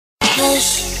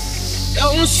Hush,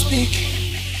 don't speak.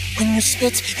 When you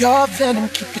spit your venom,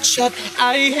 keep it shut.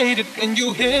 I hate it when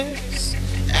you hiss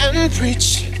and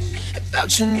preach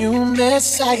about your new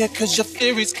messiah, cause your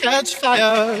theories catch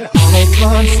fire. I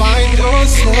can't find your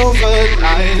silver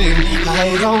lining.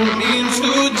 I don't mean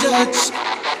to judge,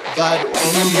 but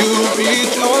when you read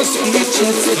your speech,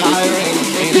 it's tiring.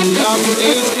 Enough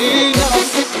is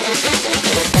enough.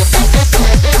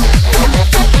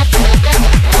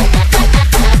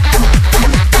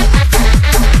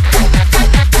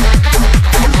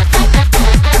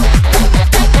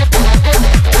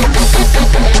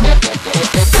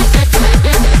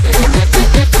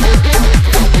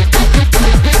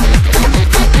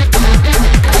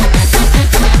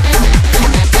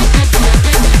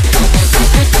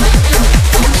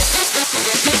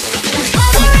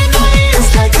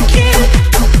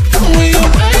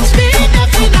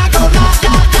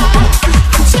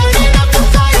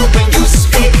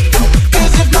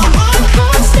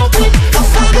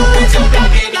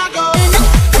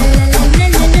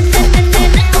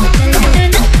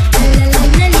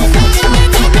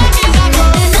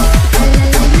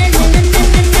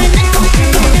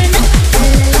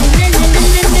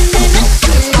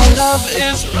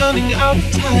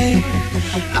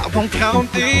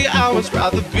 Count the hours,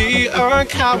 rather be a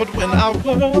coward when our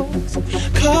worlds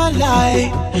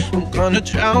collide. I'm gonna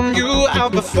drown you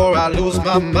out before I lose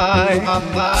my mind.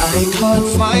 I can't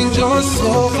find your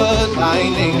silver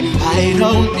lining. I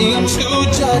don't mean to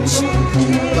judge,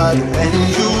 but when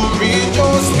you read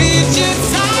your speech,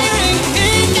 it's tiring.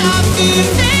 Enough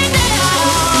is enough.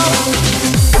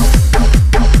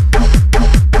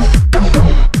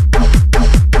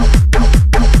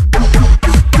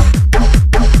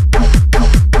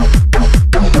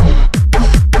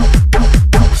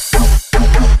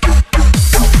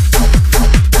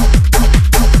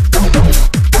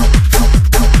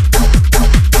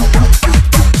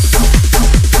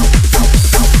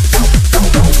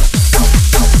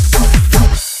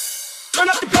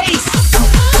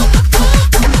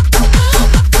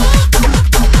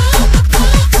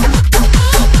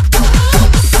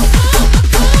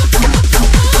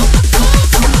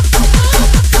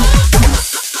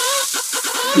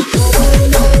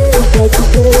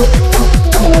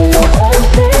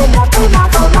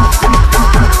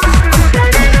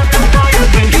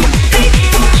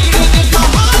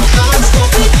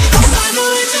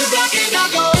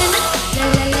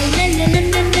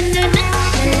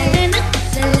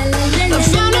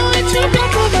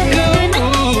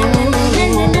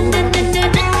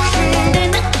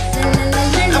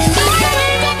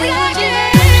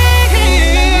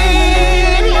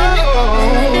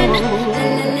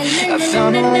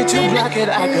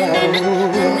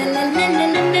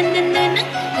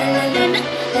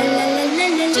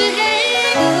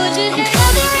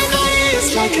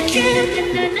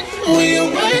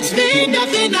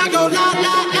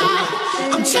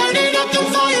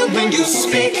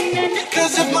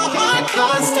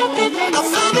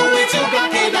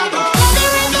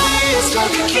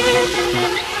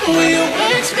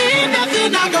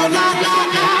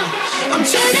 I'm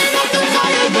turning up the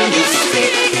fire when you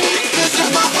speak, 'cause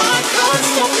if my heart can't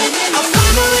stop it,